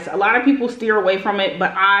guys. A lot of people steer away from it,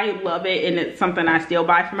 but I love it, and it's something I still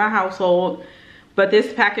buy for my household. But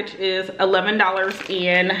this package is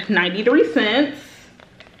 $11.93.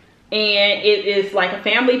 And it is like a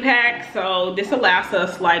family pack, so this will last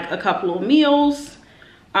us like a couple of meals.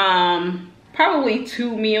 Probably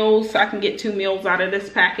 2 meals. I can get 2 meals out of this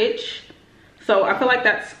package. So I feel like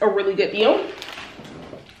that's a really good deal.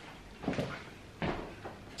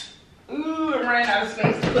 Ooh, I'm running out of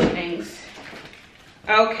space to put things.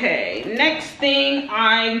 Okay, next thing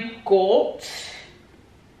I got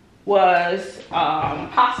was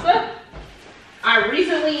pasta. I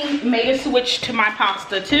recently made a switch to my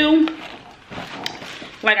pasta too.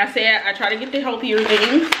 Like I said, I try to get the healthier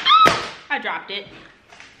things. I dropped it.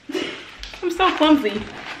 I'm so clumsy.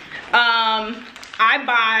 I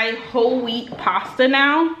buy whole wheat pasta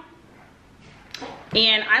now.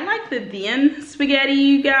 And I like the thin spaghetti,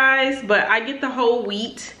 you guys, but I get the whole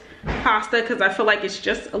wheat pasta because I feel like it's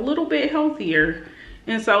just a little bit healthier.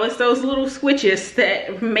 And so it's those little switches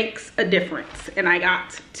that makes a difference. And I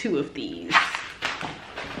got 2 of these.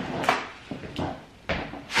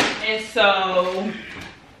 And so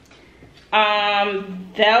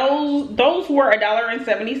those were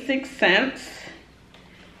 $1.76.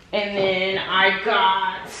 And then I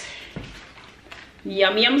got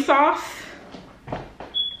Yum Yum sauce.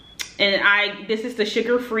 And this is the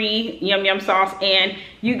sugar-free Yum Yum sauce. And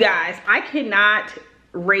you guys, I cannot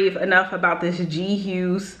rave enough about this G.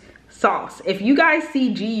 Hughes sauce. If you guys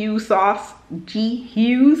see G. Hughes sauce,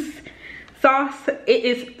 it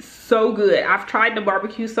is so good. I've tried the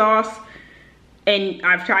barbecue sauce and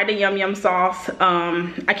I've tried the Yum Yum sauce.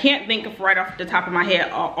 I can't think of right off the top of my head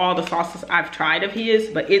all the sauces I've tried of his,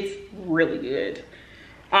 but it's really good.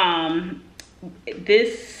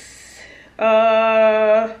 This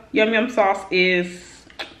Yum Yum sauce is,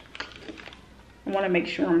 I want to make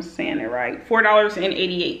sure I'm saying it right,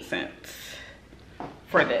 $4.88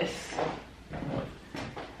 for this.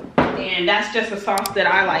 And that's just a sauce that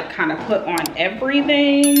I like kind of put on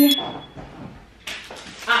everything.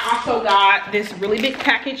 I also got this really big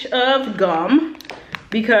package of gum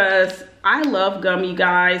because I love gum, you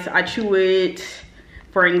guys. I chew it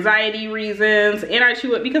for anxiety reasons and I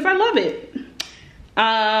chew it because I love it.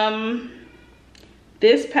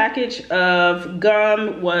 This package of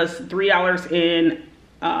gum was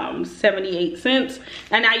 $3.78,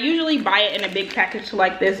 and I usually buy it in a big package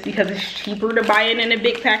like this because it's cheaper to buy it in a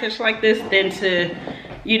big package like this than to,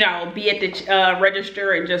 you know, be at the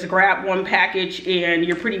register and just grab one package and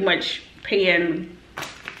you're pretty much paying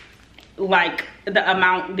like the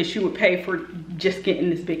amount that you would pay for just getting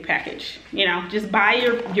this big package. You know, just buy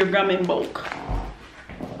your gum in bulk.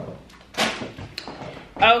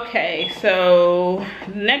 Okay, so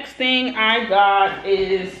next thing I got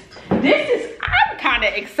is, I'm kind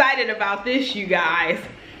of excited about this, you guys.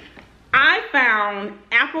 I found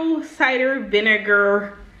apple cider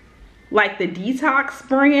vinegar, like the Detox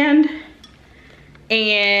brand,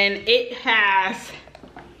 and it has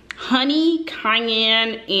honey,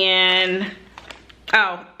 cayenne, and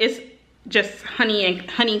it's just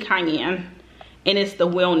honey cayenne, and it's the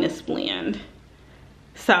wellness blend.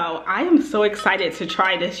 So I am so excited to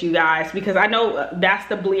try this, you guys, because I know that's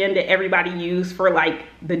the blend that everybody uses for like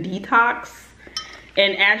the detox.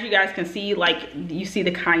 And as you guys can see, like you see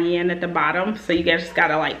the cayenne at the bottom, so you guys just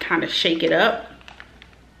gotta like kind of shake it up.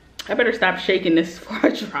 I better stop shaking this before I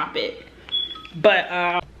drop it.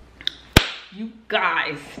 But you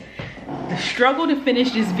guys, the struggle to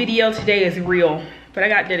finish this video today is real, but I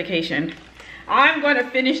got dedication. I'm gonna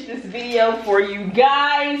finish this video for you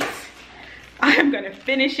guys. I am gonna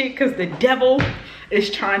finish it because the devil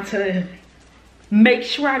is trying to make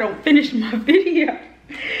sure I don't finish my video.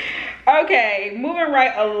 Okay, moving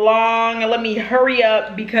right along. Let me hurry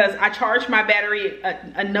up because I charged my battery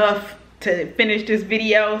enough to finish this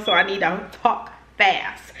video, so I need to talk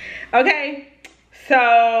fast. Okay,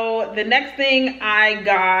 so the next thing I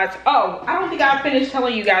got, I don't think I finished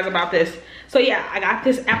telling you guys about this. So yeah, I got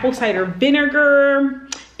this apple cider vinegar.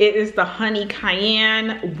 It is the honey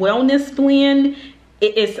cayenne wellness blend.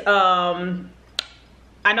 It is,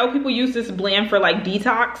 I know people use this blend for like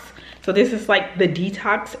detox. So this is like the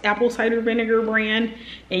Detox apple cider vinegar brand.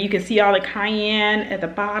 And you can see all the cayenne at the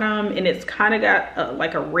bottom. And it's kind of got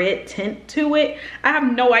like a red tint to it. I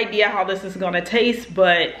have no idea how this is going to taste.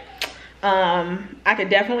 But I could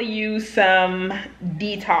definitely use some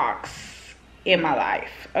detox in my life.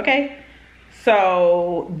 Okay.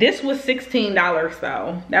 So this was $16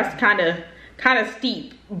 though. That's kind of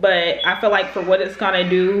steep, but I feel like for what it's gonna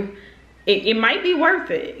do, it might be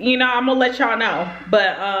worth it. You know, I'm gonna let y'all know.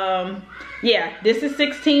 But yeah, this is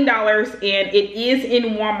 $16 and it is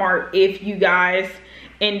in Walmart if you guys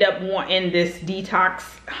end up wanting this Detox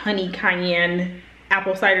honey cayenne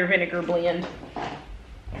apple cider vinegar blend.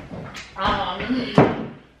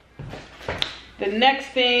 The next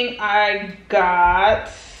thing I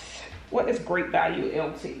got, what is Great Value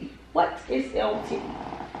LT? What is LT?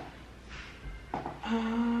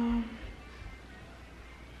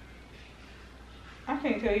 I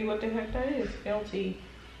can't tell you what the heck that is, LT.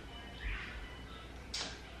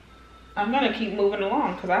 I'm gonna keep moving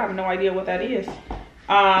along because I have no idea what that is.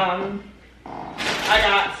 I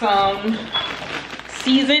got some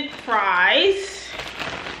seasoned fries.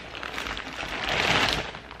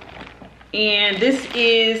 And this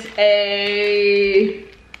is a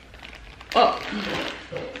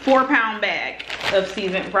 4-pound bag of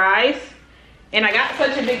seasoned fries. And I got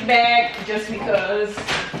such a big bag just because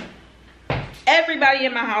everybody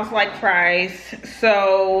in my house likes fries.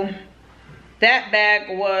 So that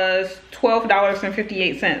bag was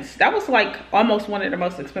 $12.58. That was like almost one of the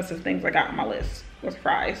most expensive things I got on my list was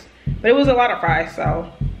fries. But it was a lot of fries, so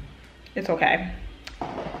it's okay.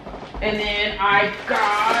 And then I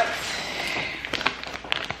got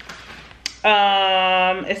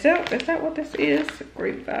Is that what this is?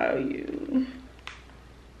 Great value.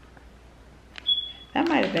 That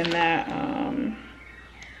might have been that.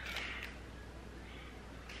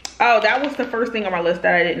 Oh, that was the first thing on my list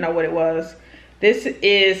that I didn't know what it was. This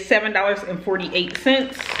is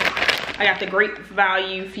 $7.48. I got the Great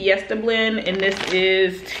Value Fiesta Blend, and this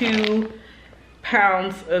is 2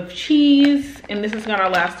 pounds of cheese, and this is gonna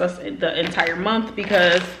last us the entire month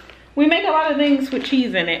because we make a lot of things with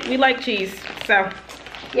cheese in it. We like cheese, so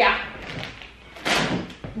yeah.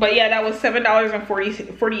 But yeah, that was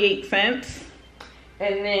 $7.48.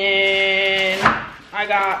 And then I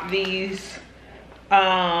got these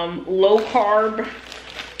low carb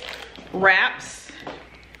wraps.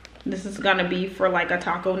 This is gonna be for like a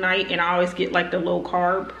taco night, and I always get like the low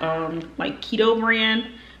carb like keto brand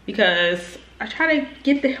because I try to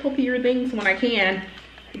get the healthier things when I can.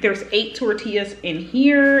 There's 8 tortillas in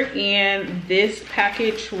here, and this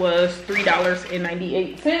package was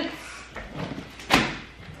 $3.98.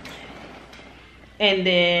 And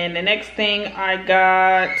then the next thing I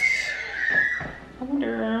got, I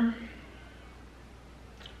wonder,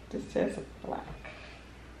 this says black.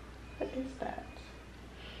 What is that?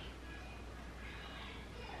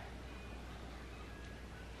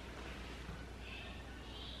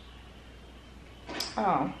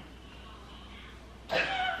 Oh.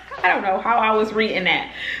 I don't know how I was reading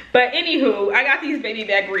that. But anywho, I got these baby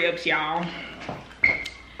back ribs, y'all.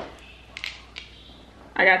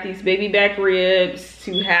 I got these baby back ribs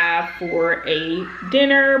to have for a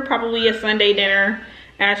dinner, probably a Sunday dinner.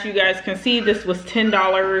 As you guys can see, this was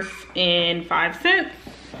 $10.05.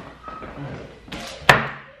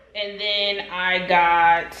 And then I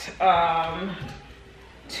got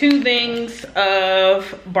 2 things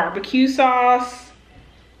of barbecue sauce.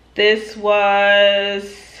 This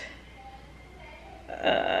was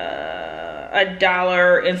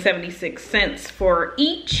 $1.76 for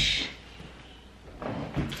each.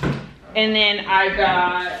 And then I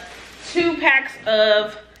got 2 packs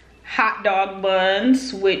of hot dog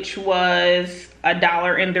buns, which was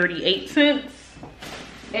 $1.38.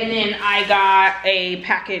 And then I got a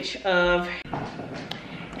package of,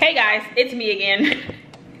 hey guys, it's me again.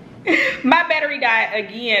 My battery died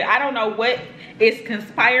again. I don't know what is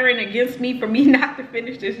conspiring against me for me not to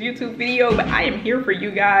finish this YouTube video, but I am here for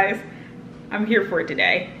you guys. I'm here for it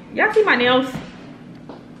today. Y'all see my nails?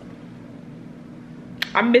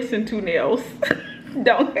 I'm missing 2 nails.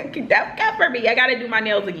 Don't that for me. I gotta do my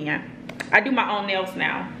nails again. I do my own nails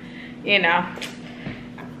now. You know,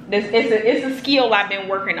 it's a skill I've been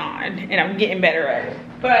working on, and I'm getting better at it.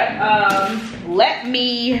 But let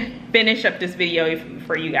me finish up this video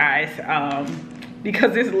for you guys,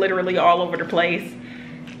 because it's literally all over the place.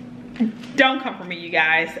 Don't come for me, you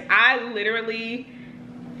guys. I literally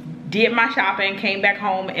did my shopping, came back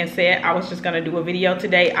home, and said I was just gonna do a video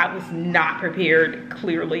today. I was not prepared,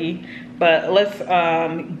 clearly. But let's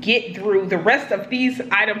get through the rest of these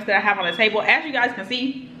items that I have on the table. As you guys can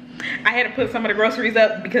see, I had to put some of the groceries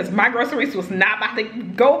up because my groceries was not about to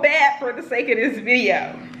go bad for the sake of this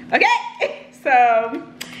video. Okay? So,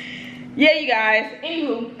 yeah, you guys.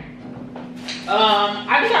 Anywho,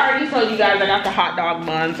 I think I already told you guys I got the hot dog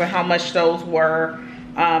buns and how much those were.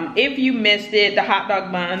 If you missed it, the hot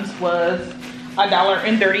dog buns was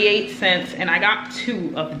 $1.38, and I got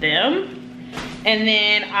 2 of them. And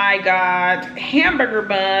then I got hamburger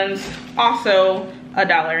buns, also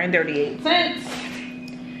 $1.38.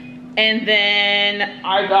 And then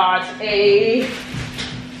I got a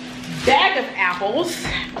bag of apples,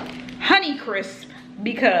 Honeycrisp,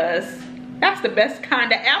 because that's the best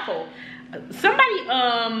kind of apple. Somebody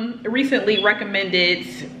recently recommended,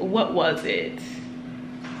 what was it?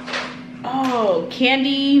 Oh,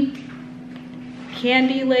 Candy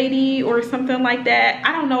Lady or something like that.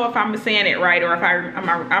 I don't know if I'm saying it right or if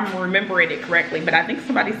I'm remembering it correctly, but I think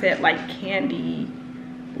somebody said like Candy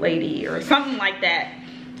Lady or something like that.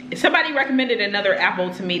 Somebody recommended another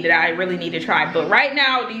apple to me that I really need to try, but right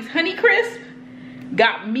now these Honeycrisp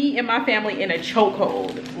got me and my family in a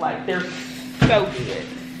chokehold. Like, they're so good,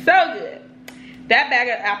 so good. That bag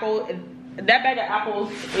of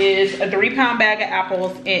apples is a 3-pound bag of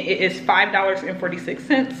apples, and it is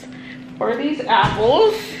 $5.46 for these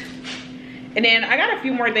apples. And then I got a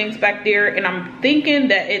few more things back there, and I'm thinking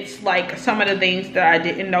that it's like some of the things that I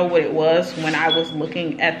didn't know what it was when I was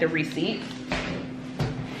looking at the receipt.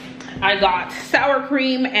 I got sour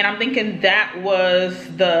cream, and I'm thinking that was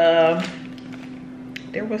there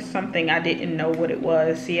was something I didn't know what it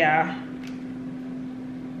was. Yeah,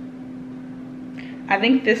 I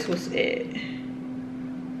think this was it.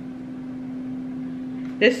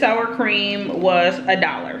 This sour cream was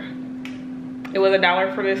 $1. It was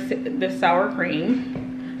 $1 for this sour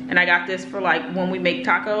cream. And I got this for like when we make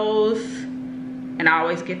tacos. And I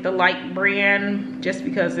always get the light brand just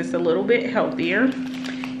because it's a little bit healthier.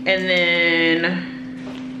 And then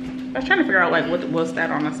I was trying to figure out like what was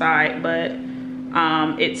that on the side, but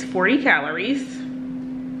it's 40 calories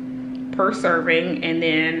per serving, and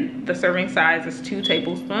then the serving size is 2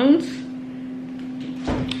 tablespoons.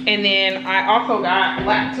 And then I also got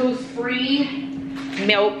lactose-free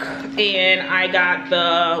milk, and I got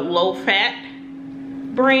the low-fat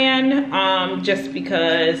brand just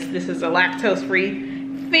because this is a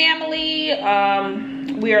lactose-free family.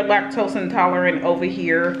 We are lactose intolerant over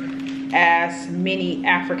here, as many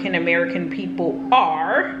African American people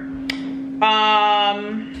are.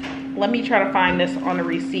 Let me try to find this on the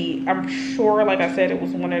receipt. I'm sure, like I said, it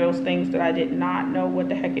was one of those things that I did not know what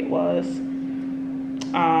the heck it was.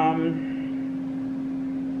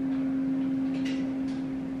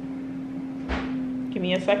 Give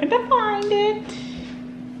me a second to find it.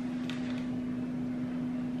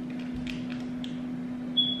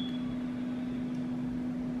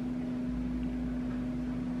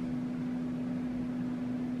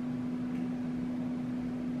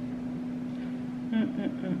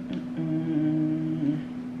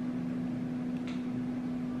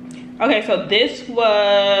 Okay, so this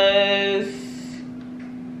was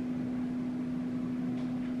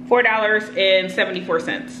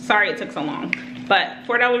 $4.74. Sorry it took so long, but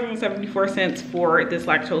 $4.74 for this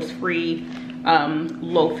lactose-free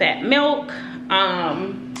low-fat milk.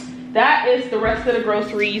 That is the rest of the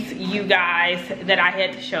groceries, you guys, that I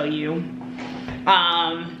had to show you.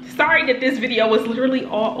 Sorry that this video was literally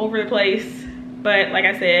all over the place, but like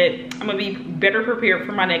I said, I'm gonna be better prepared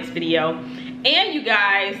for my next video. And you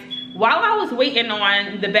guys, while I was waiting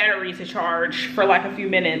on the battery to charge for like a few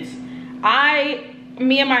minutes,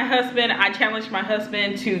 me and my husband, I challenged my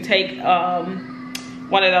husband to take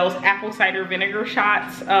one of those apple cider vinegar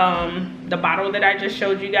shots. The bottle that I just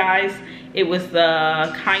showed you guys, it was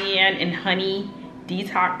the cayenne and honey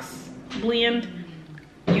detox blend.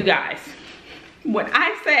 You guys, when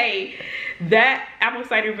I say that apple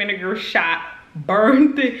cider vinegar shot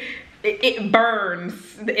burned, it burns.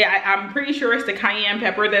 I'm pretty sure it's the cayenne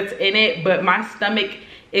pepper that's in it, but my stomach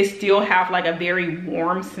is still have like a very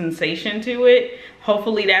warm sensation to it.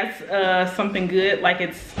 Hopefully that's something good, like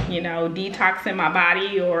it's, you know, detoxing my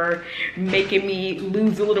body or making me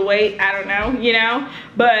lose a little weight. I don't know, you know,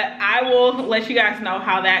 but I will let you guys know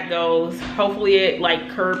how that goes. Hopefully it like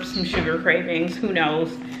curbs some sugar cravings, who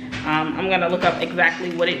knows. I'm gonna look up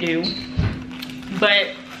exactly what it do.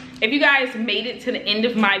 But if you guys made it to the end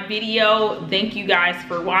of my video, thank you guys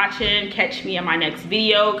for watching. Catch me in my next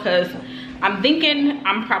video, because I'm thinking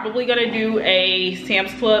I'm probably gonna do a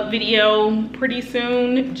Sam's Club video pretty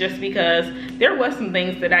soon, just because there was some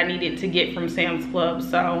things that I needed to get from Sam's Club.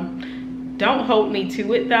 So don't hold me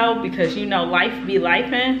to it though, because you know life be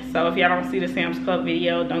lifing. So if y'all don't see the Sam's Club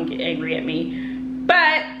video, don't get angry at me.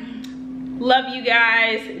 But love you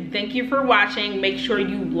guys. Thank you for watching. Make sure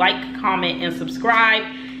you like, comment, and subscribe.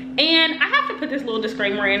 And I have to put this little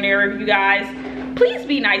disclaimer in there, you guys. Please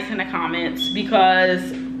be nice in the comments,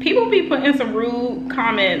 because people be putting some rude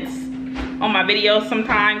comments on my videos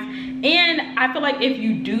sometimes. And I feel like if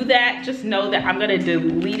you do that, just know that I'm gonna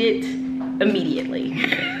delete it immediately.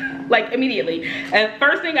 Like immediately. And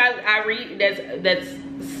first thing I read that's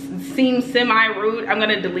seems semi-rude, I'm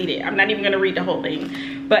gonna delete it. I'm not even gonna read the whole thing.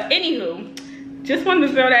 But anywho, just wanted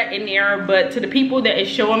to throw that in there. But to the people that is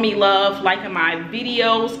showing me love, liking my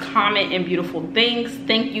videos, commenting beautiful things,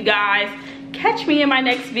 thank you guys. Catch me in my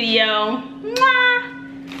next video. Mwah!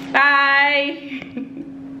 Bye.